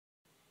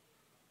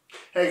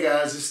Hey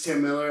guys, it's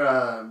Tim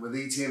Miller with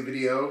ETM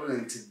Video,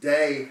 and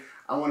today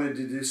I wanted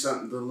to do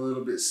something a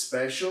little bit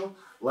special.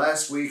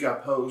 Last week I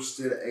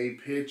posted a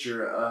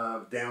picture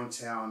of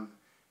downtown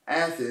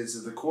Athens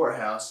at the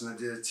courthouse, and I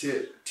did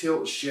a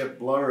tilt shift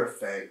blur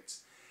effect.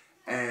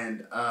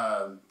 And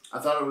I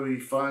thought it would be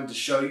fun to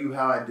show you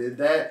how I did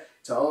that,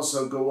 to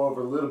also go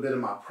over a little bit of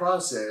my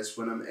process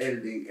when I'm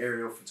editing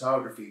aerial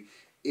photography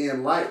in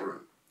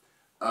Lightroom.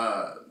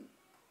 Uh,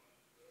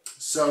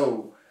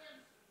 so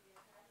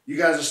you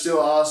guys are still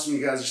awesome.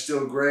 You guys are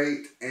still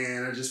great.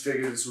 And I just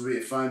figured this would be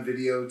a fun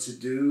video to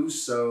do.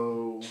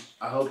 So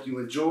I hope you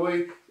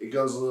enjoy. It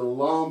goes a little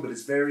long, but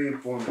it's very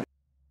informative.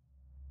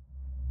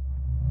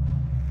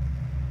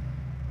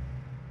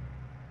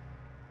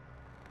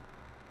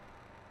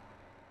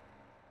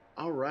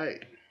 All right.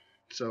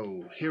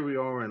 So here we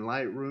are in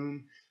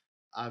Lightroom.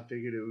 I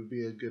figured it would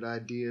be a good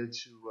idea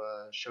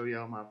to show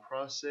y'all my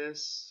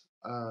process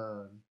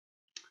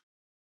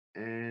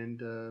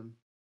and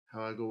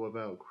how I go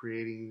about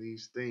creating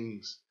these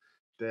things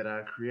that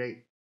I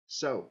create.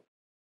 So,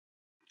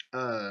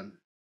 uh,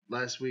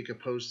 last week I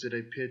posted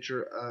a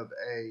picture of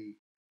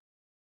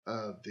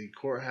the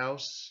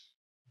courthouse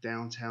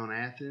downtown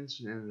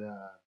Athens, and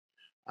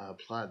I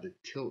applied the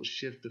tilt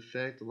shift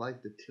effect. I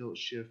like the tilt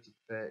shift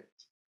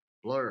effect,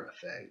 blur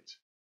effect,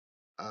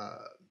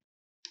 uh,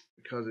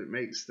 because it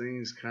makes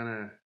things kind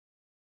of.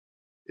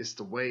 It's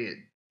the way it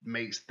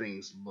makes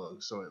things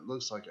look, so it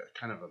looks like a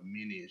kind of a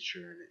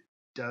miniature, and it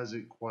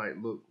doesn't quite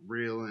look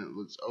real, and it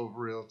looks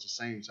over real at the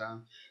same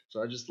time.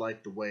 So I just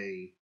like the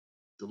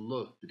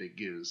look that it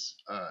gives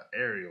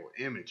aerial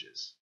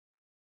images.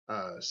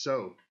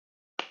 So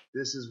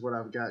this is what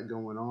I've got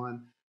going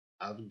on.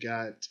 I've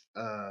got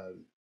uh,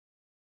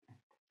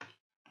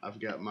 I've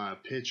got my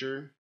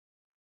picture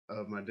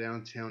of my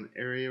downtown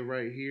area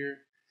right here,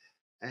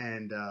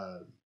 and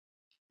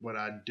what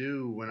I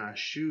do when I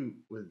shoot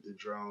with the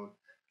drone,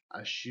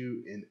 I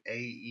shoot in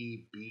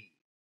AEB,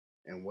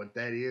 and what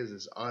that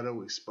is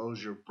auto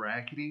exposure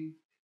bracketing,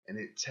 and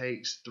it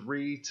takes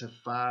 3 to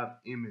 5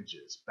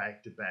 images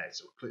back to back.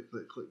 So click,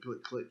 click, click,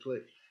 click, click,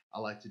 click. I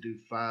like to do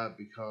 5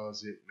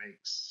 because it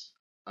makes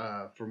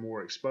for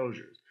more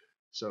exposures.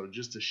 So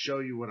just to show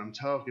you what I'm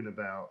talking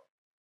about,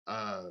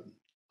 uh,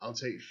 I'll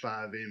take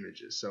 5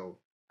 images. So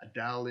I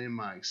dial in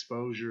my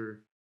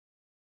exposure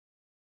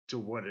to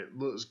what it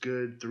looks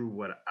good through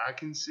what I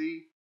can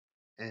see,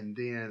 and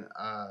then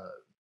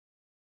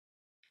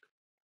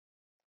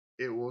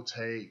it will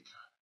take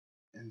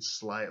and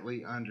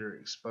slightly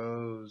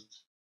underexposed,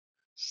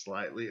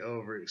 slightly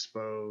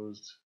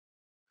overexposed,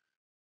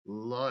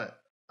 lot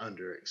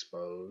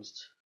underexposed,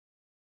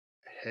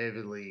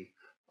 heavily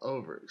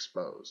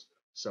overexposed.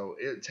 So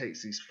it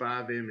takes these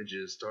 5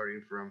 images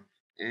starting from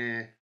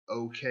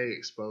okay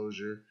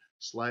exposure,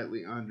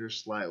 slightly under,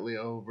 slightly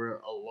over,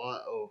 a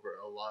lot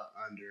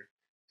under,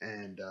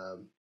 and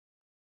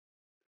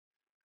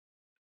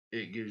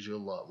it gives you a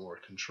lot more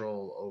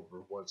control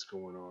over what's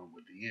going on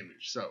with the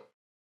image. So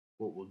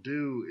what we'll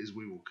do is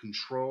we will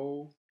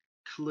control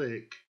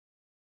click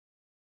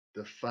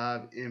the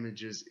 5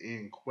 images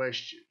in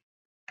question.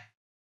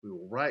 We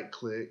will right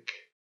click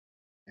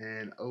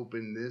and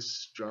open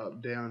this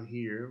drop down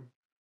here,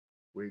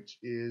 which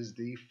is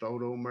the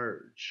photo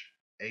merge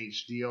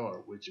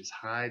HDR, which is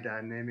high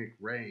dynamic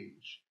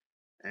range,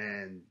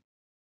 and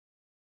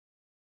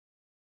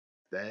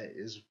that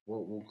is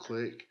what we'll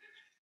click.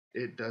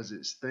 It does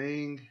its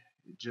thing.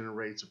 It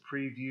generates a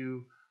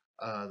preview.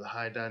 The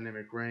high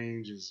dynamic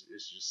range is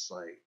just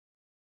like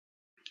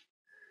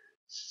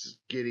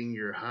getting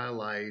your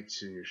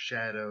highlights and your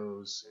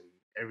shadows and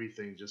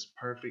everything just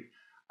perfect.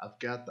 I've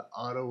got the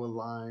auto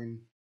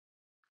align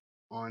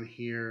on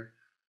here,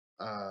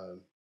 uh,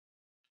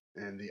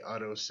 and the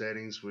auto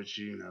settings, which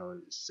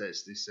it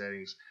sets these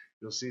settings.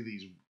 You'll see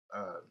these.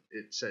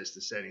 It sets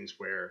the settings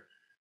where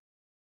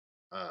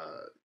uh,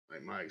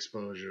 like my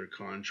exposure,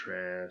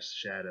 contrast,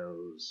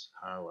 shadows,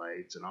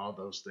 highlights, and all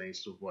those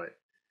things to what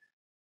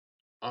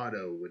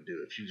auto would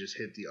do. If you just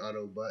hit the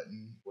auto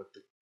button, what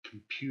the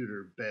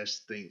computer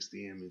best thinks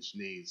the image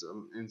needs.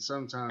 And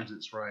sometimes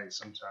it's right,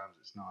 sometimes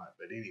it's not.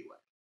 But anyway,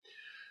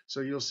 so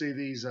you'll see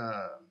these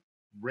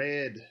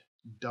red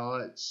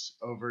dots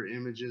over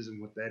images,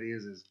 and what that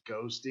is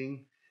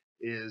ghosting,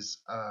 is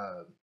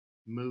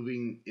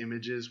moving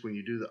images. When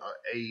you do the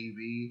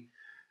AEB,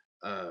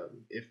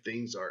 if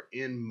things are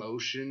in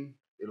motion,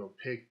 it'll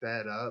pick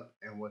that up,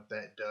 and what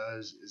that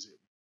does is it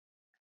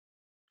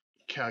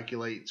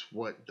calculates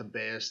what the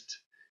best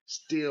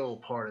still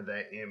part of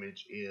that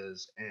image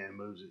is and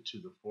moves it to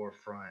the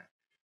forefront,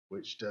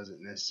 which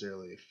doesn't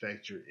necessarily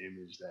affect your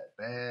image that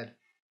bad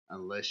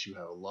unless you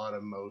have a lot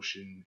of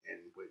motion, in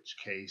which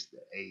case the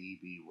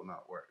AEB will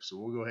not work. So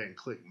we'll go ahead and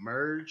click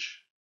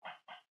merge,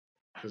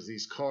 because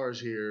these cars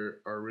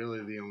here are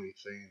really the only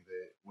thing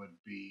that would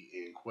be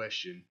in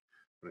question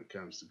when it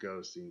comes to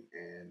ghosting,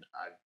 and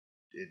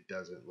it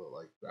doesn't look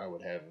like I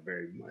would have a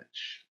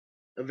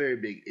very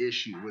big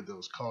issue with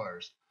those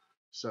cars.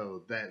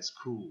 So that's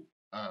cool.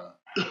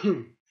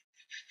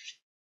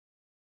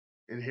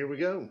 And here we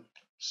go.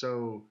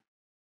 So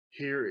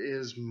here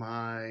is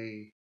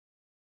my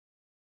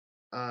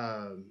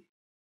um,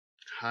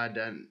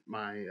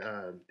 my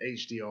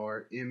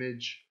HDR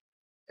image.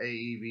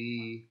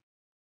 AEB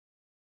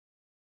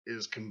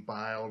is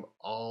compiled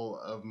all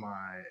of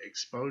my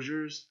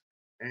exposures,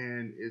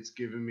 and it's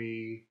given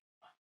me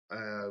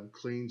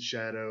clean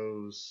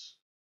shadows,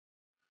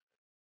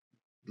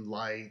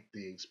 light,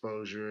 the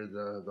exposure,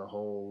 the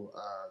whole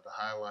the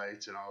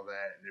highlights and all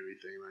that and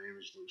everything. My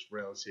image looks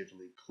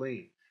relatively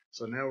clean.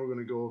 So now we're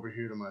going to go over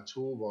here to my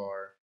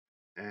toolbar,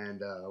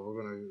 and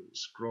we're going to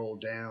scroll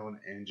down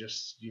and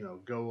just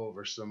go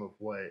over some of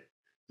what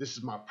this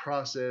is my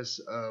process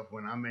of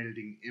when I'm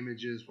editing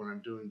images, when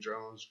I'm doing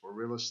drones for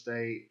real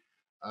estate,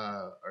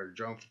 or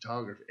drone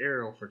photography,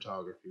 aerial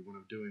photography, when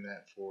I'm doing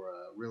that for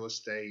real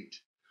estate,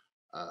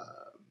 uh,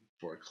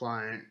 for a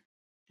client,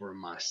 for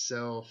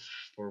myself,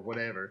 for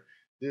whatever.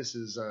 This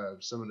is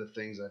some of the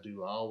things I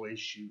do. I always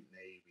shoot in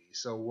AEB.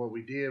 So what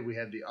we did, we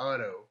had the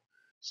auto.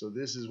 So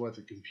this is what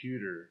the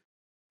computer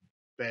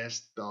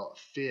best thought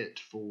fit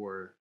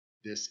for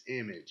this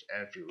image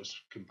after it was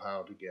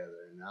compiled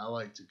together. And I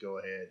like to go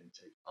ahead and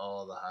take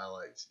all the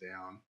highlights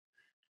down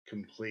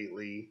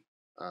completely.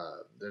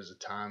 There's a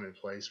time and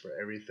place for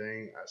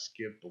everything. I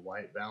skip the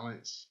white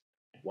balance.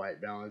 White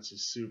balance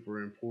is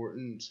super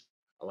important.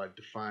 I like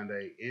to find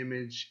a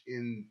image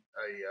in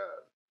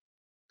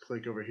a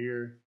click over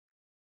here,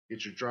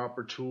 get your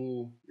dropper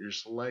tool, your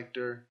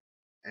selector,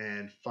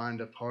 and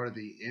find a part of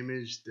the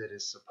image that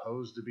is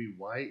supposed to be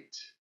white,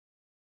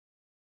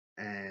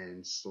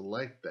 and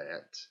select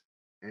that,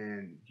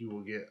 and you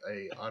will get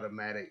a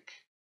automatic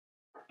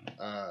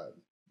uh,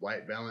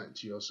 white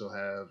balance. You also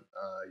have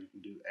you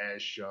can do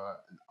as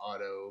shot and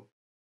auto,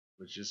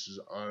 which this is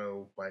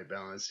auto white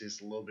balance.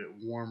 It's a little bit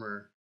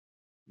warmer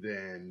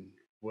than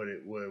what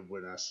it would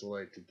when I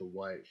selected the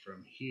white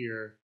from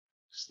here.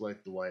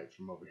 Select the white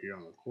from over here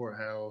on the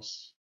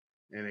courthouse,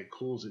 and it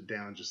cools it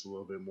down just a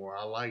little bit more.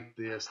 I like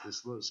this.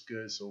 This looks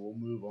good, so we'll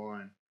move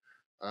on.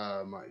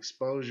 My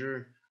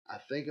exposure, I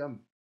think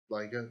I'm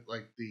like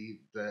the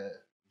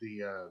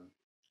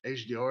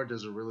HDR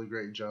does a really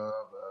great job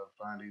of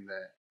finding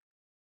that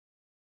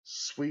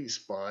sweet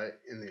spot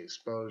in the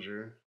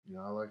exposure.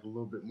 I like a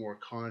little bit more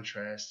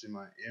contrast in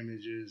my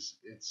images.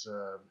 It's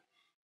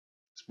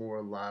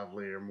more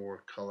lively or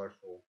more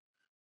colorful.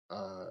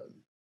 Uh,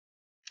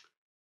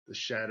 the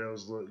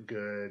shadows look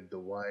good. The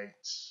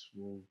whites,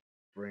 will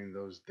bring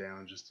those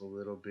down just a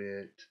little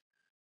bit.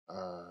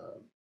 Uh,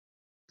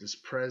 this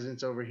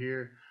presence over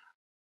here,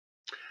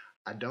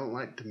 I don't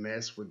like to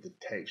mess with the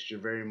texture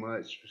very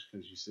much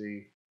because you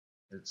see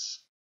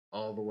it's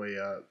all the way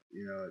up.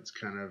 It's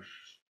kind of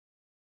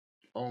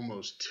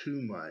almost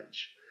too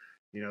much.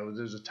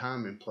 There's a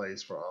time and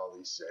place for all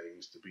these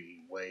settings to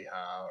be way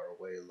high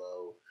or way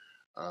low.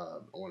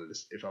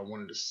 If I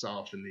wanted to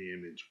soften the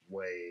image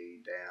way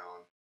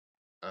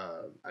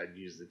down, I'd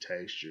use the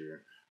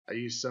texture. I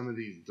use some of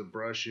the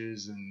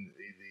brushes and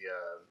the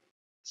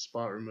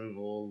spot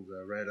removal,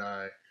 the red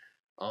eye,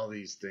 all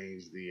these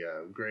things, the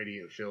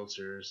gradient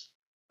filters,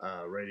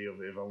 radio.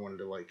 If I wanted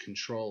to like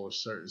control a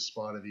certain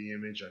spot of the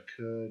image, I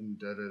could. And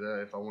da da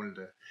da. If I wanted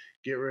to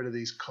get rid of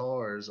these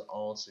cars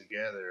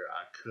altogether,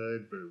 I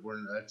could. But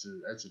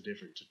that's a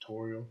different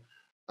tutorial.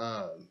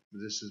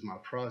 This is my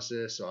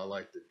process, so I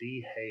like the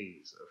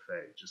dehaze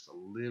effect just a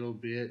little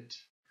bit.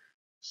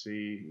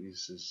 See,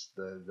 this is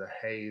the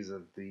haze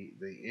of the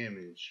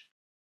image.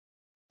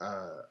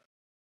 Uh,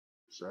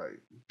 so I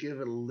give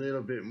it a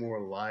little bit more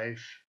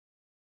life.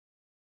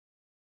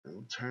 And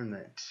we'll turn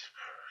that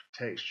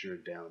texture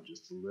down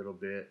just a little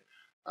bit.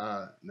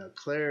 Now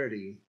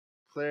clarity,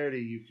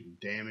 you can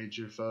damage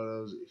your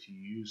photos if you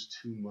use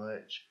too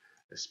much,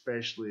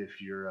 especially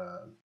if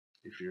you're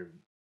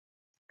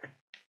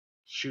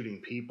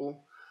shooting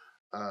people.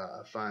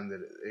 I find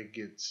that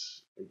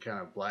it kind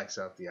of blacks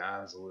out the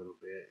eyes a little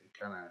bit and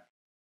kind of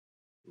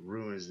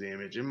ruins the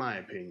image, in my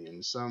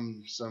opinion.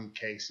 Some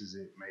cases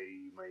you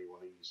may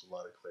want to use a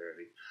lot of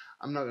clarity.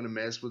 I'm not going to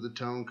mess with the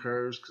tone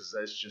curves because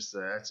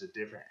that's a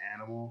different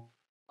animal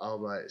all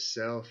by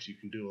itself. You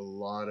can do a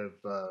lot of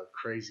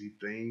crazy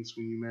things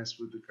when you mess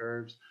with the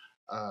curves,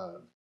 uh,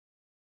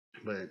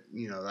 but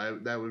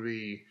that would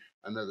be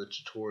another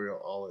tutorial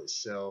all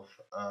itself.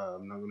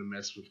 I'm not going to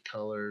mess with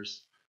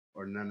colors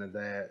or none of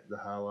that. The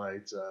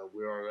highlights.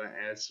 We are going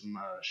to add some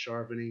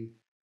sharpening.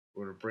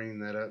 We're going to bring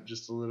that up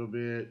just a little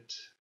bit.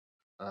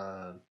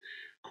 Uh,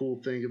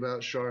 cool thing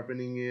about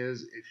sharpening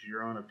is if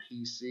you're on a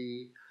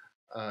PC,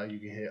 you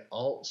can hit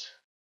Alt.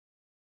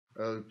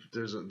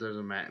 There's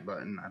a Mac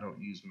button. I don't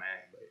use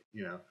Mac, but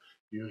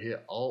you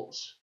hit Alt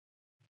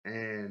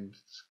and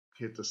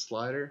hit the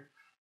slider,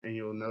 and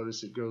you'll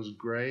notice it goes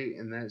gray,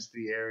 and that's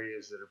the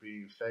areas that are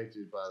being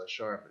affected by the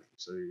sharpening.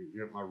 So you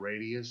get my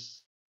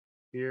radius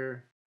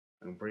here,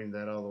 and bring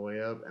that all the way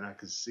up, and I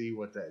can see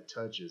what that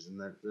touches, and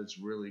that's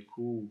really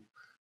cool.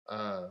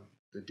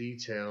 The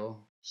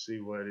detail, see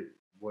what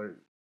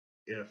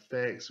it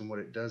affects and what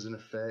it doesn't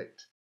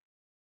affect,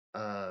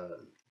 uh,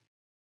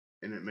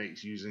 and it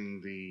makes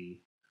using the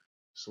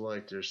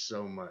selector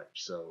so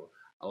much. So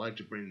I like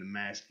to bring the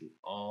masking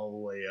all the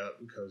way up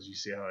because you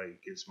see how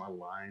it gets my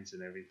lines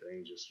and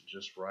everything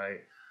just right.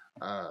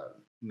 Uh,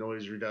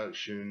 Noise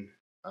reduction,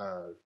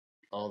 uh,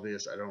 all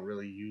this, I don't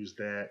really use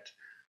that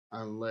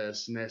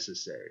unless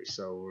necessary.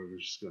 So we're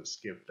just going to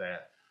skip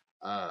that.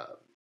 I'm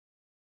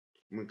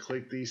going to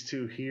click these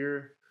two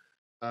here.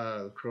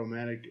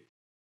 Chromatic,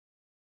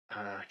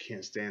 I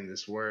can't stand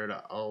this word.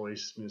 I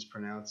always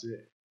mispronounce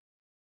it.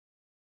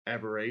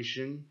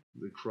 Aberration.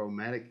 The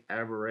chromatic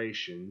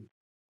aberration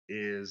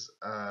is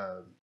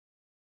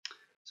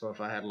so if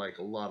I had like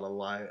a lot of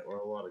light or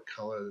a lot of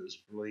color that's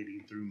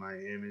bleeding through my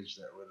image,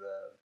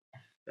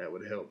 that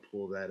would help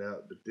pull that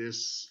up. But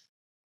this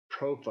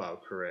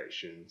profile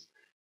corrections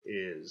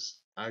is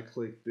I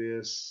click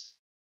this,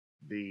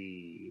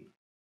 the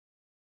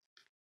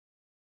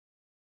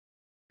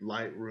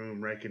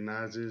Lightroom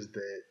recognizes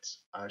that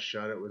I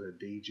shot it with a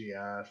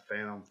DJI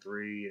Phantom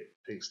 3. It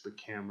picks the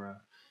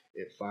camera.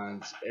 It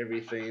finds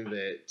everything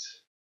that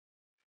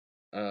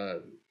uh,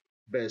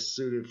 best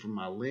suited for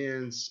my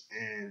lens,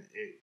 and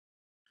it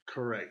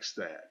corrects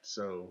that.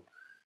 So,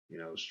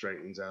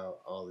 straightens out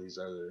all these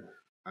other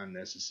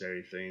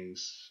unnecessary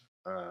things.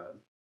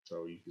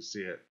 So you can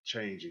see it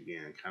change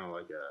again, kind of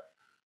like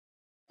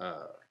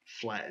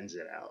flattens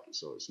it out,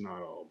 so it's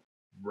not all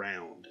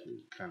round.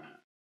 It kind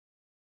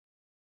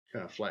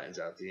of flattens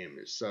out the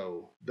image.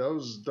 So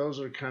those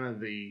are kind of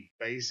the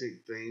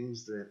basic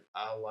things that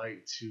I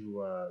like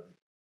to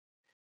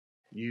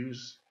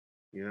use.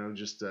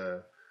 Just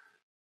a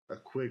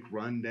quick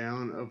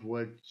rundown of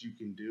what you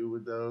can do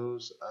with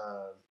those.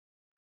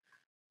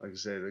 Like I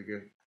said, they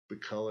get the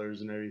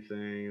colors and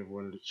everything. If I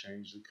wanted to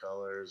change the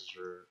colors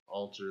or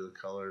alter the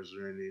colors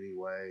or in any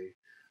way,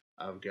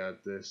 I've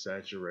got the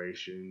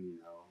saturation,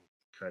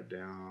 cut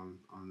down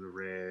on the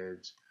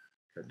reds,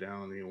 cut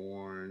down on the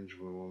orange.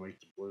 We want to make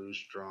the blue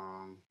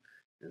strong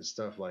and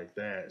stuff like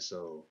that.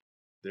 So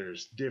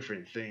there's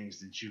different things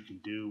that you can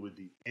do with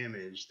the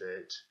image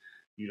that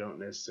you don't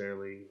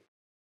necessarily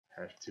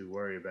have to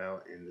worry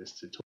about in this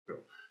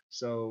tutorial.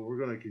 So we're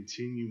going to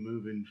continue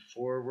moving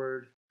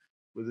forward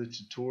with the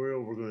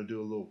tutorial. We're going to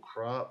do a little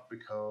crop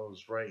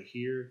because right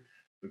here,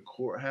 the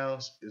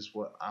courthouse is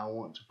what I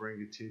want to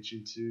bring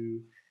attention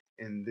to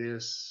in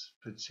this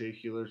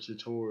particular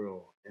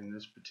tutorial, in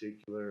this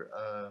particular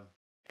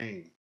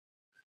game.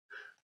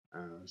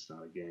 It's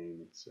not a game,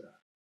 it's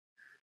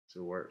a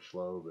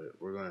workflow,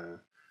 but we're gonna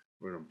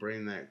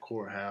bring that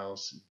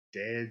courthouse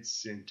dead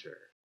center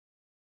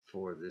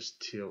for this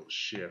tilt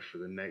shift for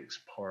the next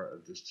part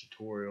of this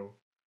tutorial.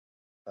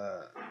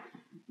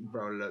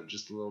 Brought it up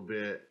just a little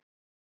bit.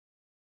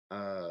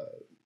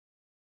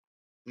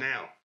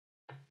 Now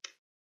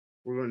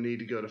we're going to need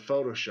to go to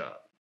Photoshop.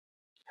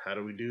 How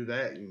do we do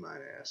that, you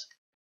might ask?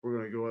 We're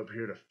going to go up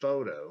here to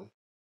Photo.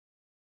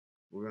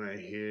 We're going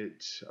to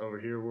hit over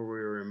here where we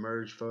were in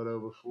Merge Photo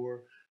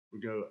before. We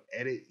go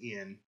Edit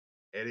in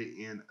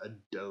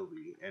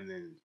Adobe, and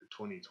then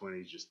 2020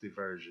 is just the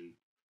version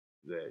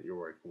that you're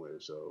working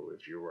with. So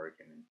if you're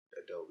working in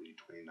Adobe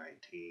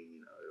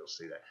 2019, it'll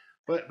see that.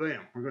 But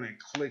bam, we're going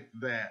to click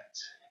that,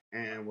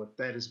 and what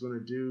that is going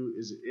to do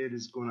is it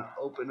is going to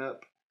open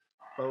up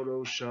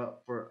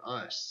Photoshop for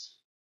us.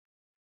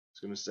 It's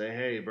going to say,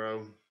 hey,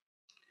 bro,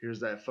 here's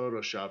that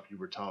Photoshop you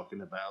were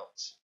talking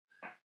about.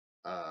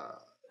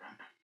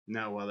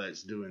 Now, while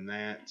that's doing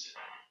that,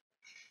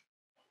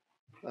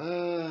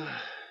 and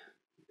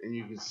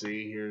you can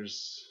see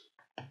here's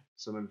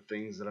some of the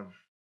things that I've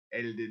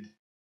edited in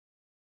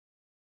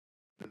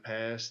the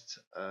past.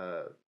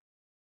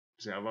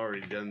 See, I've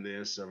already done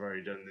this.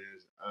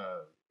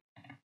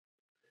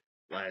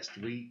 Last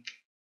week.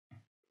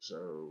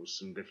 So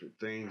some different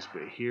things,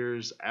 but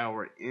here's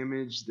our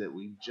image that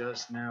we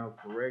just now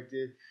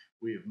corrected.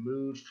 We have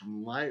moved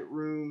from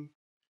Lightroom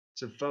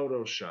to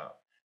Photoshop.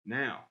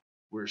 Now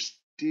we're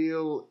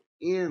still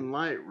in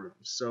Lightroom,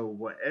 so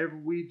whatever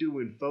we do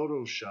in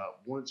Photoshop,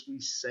 once we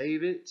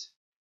save it,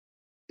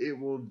 it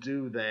will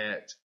do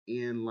that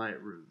in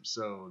Lightroom.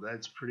 So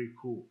that's pretty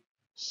cool.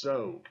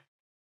 So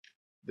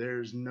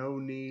there's no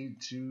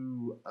need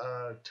to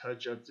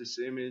touch up this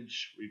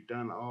image. We've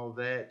done all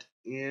that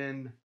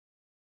in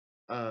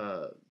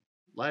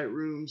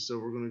Lightroom. So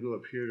we're going to go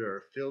up here to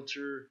our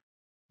filter.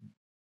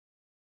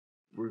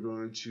 We're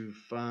going to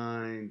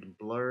find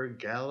blur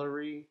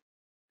gallery,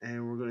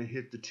 and we're going to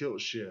hit the tilt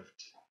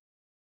shift,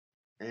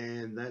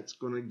 and that's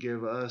going to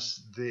give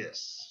us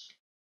this,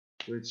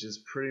 which is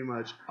pretty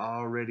much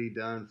already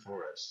done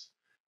for us.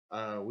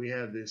 We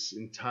have this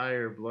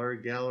entire blur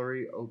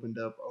gallery opened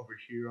up over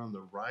here on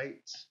the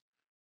right.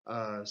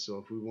 So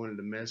if we wanted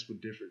to mess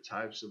with different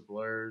types of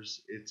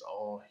blurs, it's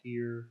all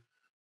here.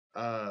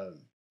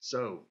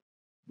 So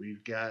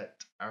we've got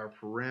our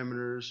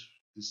parameters.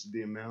 This is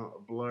the amount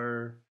of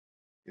blur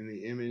in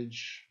the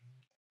image.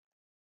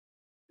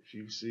 If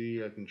you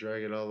see, I can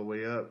drag it all the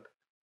way up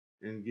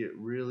and get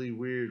really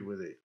weird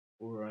with it,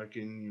 or I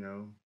can,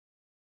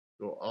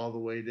 go all the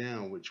way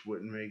down, which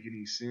wouldn't make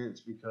any sense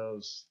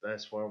because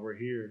that's why we're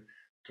here,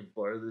 to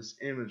blur this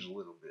image a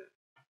little bit.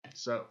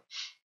 So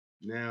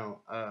now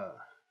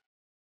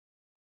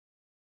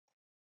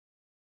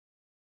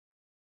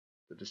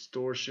the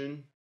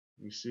distortion.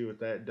 You see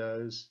what that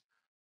does.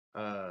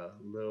 A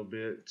little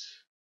bit,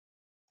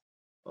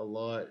 a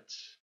lot.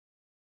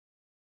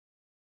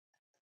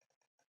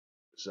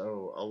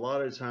 So a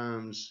lot of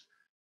times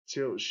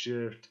tilt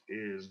shift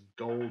is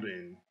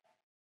golden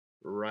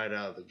right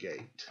out of the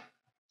gate.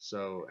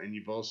 So, and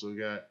you've also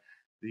got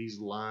these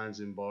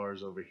lines and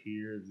bars over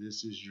here.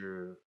 This is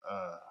your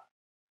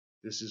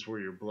this is where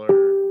your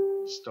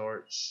blur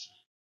starts,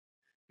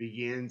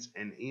 begins,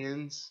 and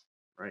ends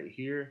right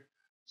here.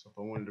 So if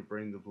I wanted to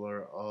bring the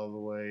blur all the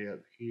way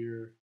up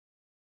here,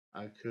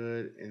 I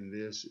could. And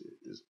this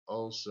is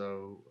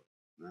also,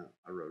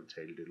 I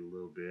rotated it a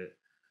little bit,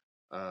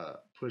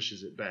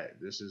 pushes it back.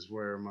 This is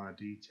where my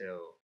detail,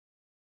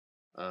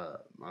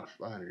 my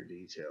finer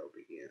detail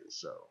begins.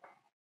 So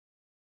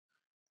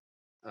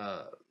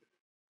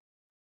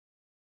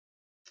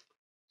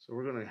so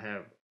we're gonna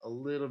have a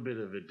little bit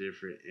of a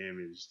different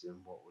image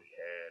than what we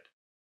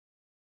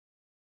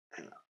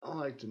had. And I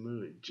like to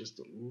move it just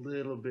a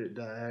little bit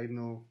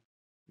diagonal.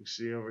 You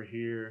see over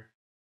here,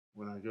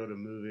 when I go to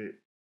move it,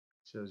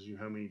 it tells you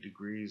how many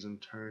degrees I'm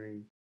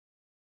turning.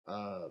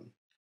 I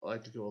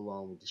like to go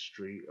along with the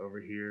street over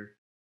here.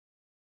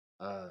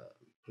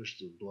 Push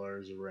the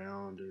blurs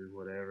around or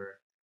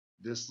whatever.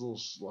 This little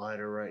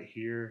slider right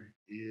here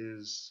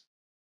is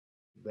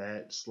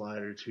that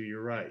slider to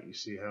your right. You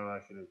see how I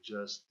can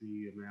adjust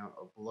the amount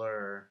of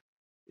blur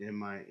in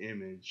my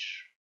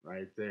image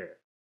right there.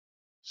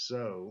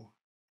 So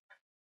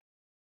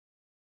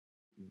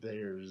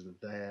there's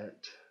that.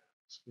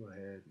 Let's go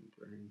ahead and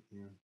bring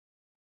him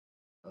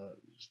up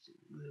just a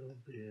little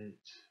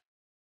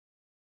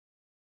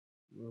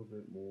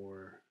bit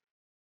more.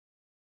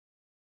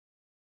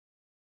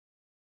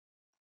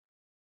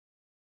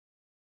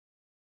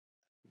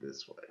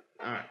 This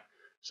way. Alright,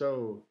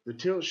 so the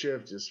tilt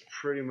shift is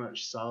pretty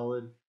much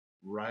solid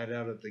right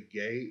out of the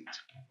gate,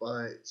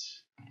 but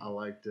I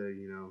like to,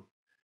 you know,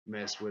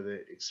 mess with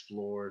it,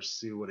 explore,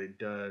 see what it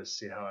does,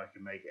 see how I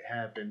can make it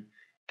happen,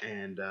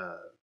 and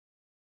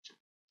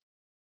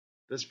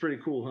that's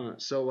pretty cool, huh?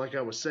 So like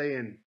I was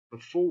saying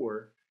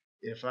before,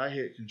 if I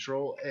hit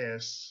Control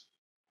S,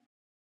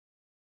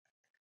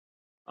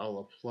 I'll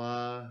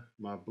apply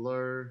my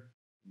blur,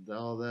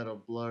 all that'll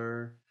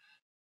blur,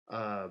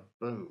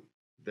 boom.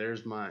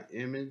 There's my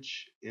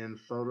image in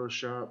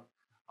Photoshop.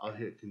 I'll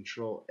hit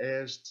Control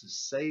S to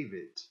save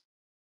it.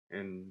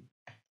 And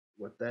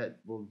what that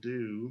will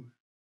do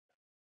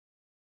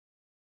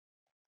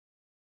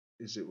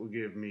is it will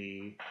give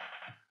me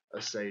a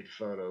saved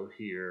photo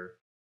here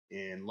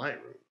in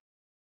Lightroom.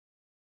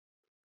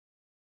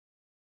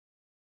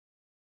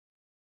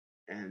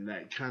 And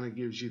that kind of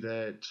gives you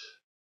that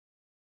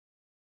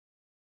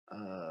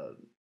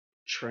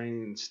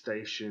train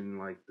station,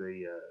 like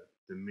the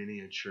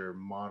miniature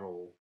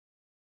model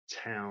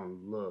town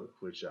look,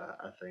 which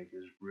I think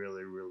is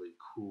really, really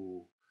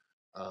cool.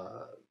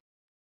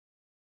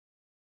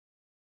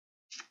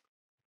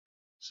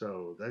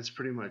 So that's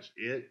pretty much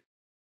it,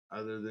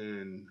 other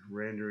than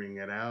rendering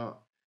it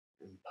out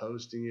and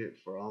posting it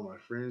for all my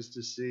friends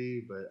to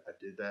see. But I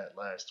did that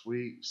last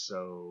week,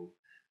 so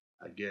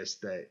I guess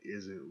that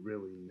isn't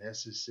really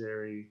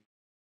necessary.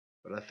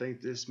 But I think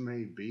this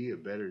may be a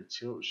better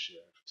tilt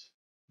shift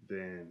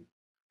than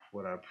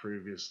what I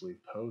previously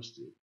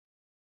posted.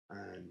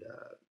 And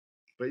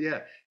but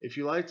yeah, if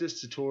you like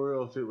this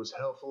tutorial, if it was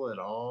helpful at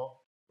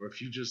all, or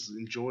if you just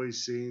enjoy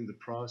seeing the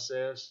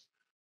process,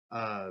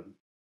 uh,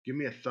 give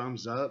me a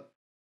thumbs up.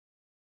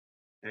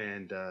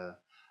 And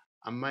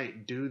I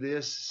might do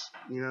this,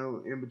 you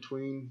know, in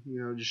between,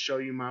 you know, just show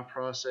you my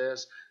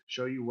process,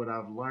 show you what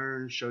I've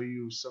learned, show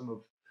you some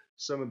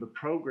of the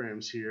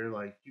programs here.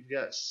 Like, you've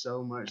got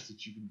so much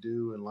that you can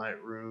do in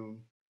Lightroom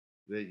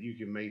that you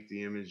can make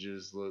the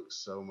images look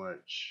so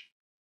much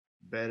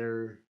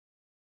better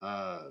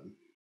uh,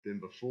 than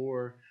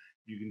before.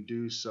 You can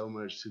do so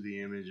much to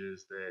the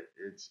images that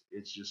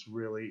it's just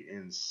really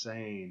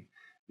insane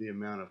the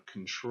amount of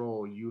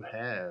control you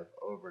have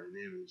over an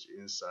image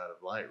inside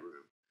of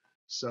Lightroom.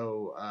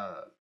 So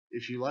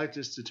if you like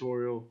this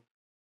tutorial,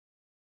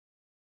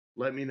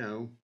 let me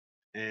know,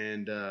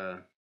 and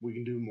we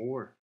can do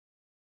more.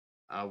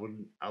 I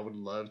would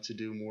love to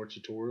do more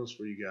tutorials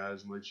for you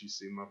guys and let you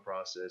see my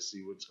process,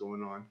 see what's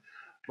going on.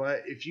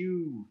 But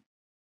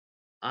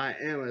I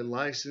am a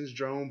licensed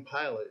drone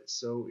pilot,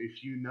 so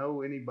if you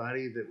know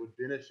anybody that would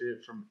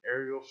benefit from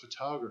aerial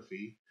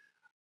photography,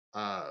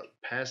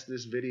 pass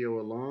this video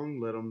along.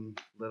 Let them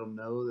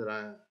know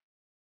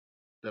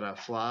that I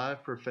fly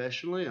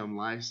professionally. I'm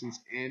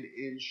licensed and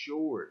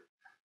insured.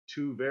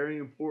 Two very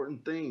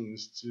important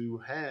things to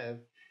have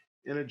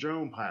in a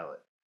drone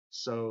pilot.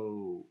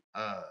 So,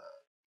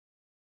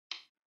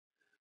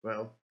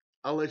 well,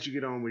 I'll let you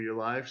get on with your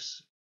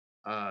lives.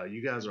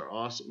 You guys are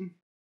awesome.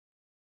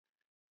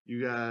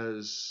 You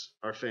guys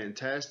are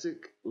fantastic.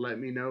 Let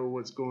me know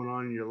what's going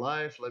on in your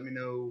life. Let me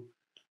know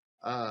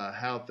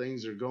how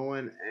things are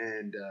going,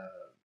 and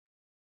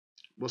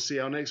we'll see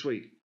y'all next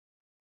week.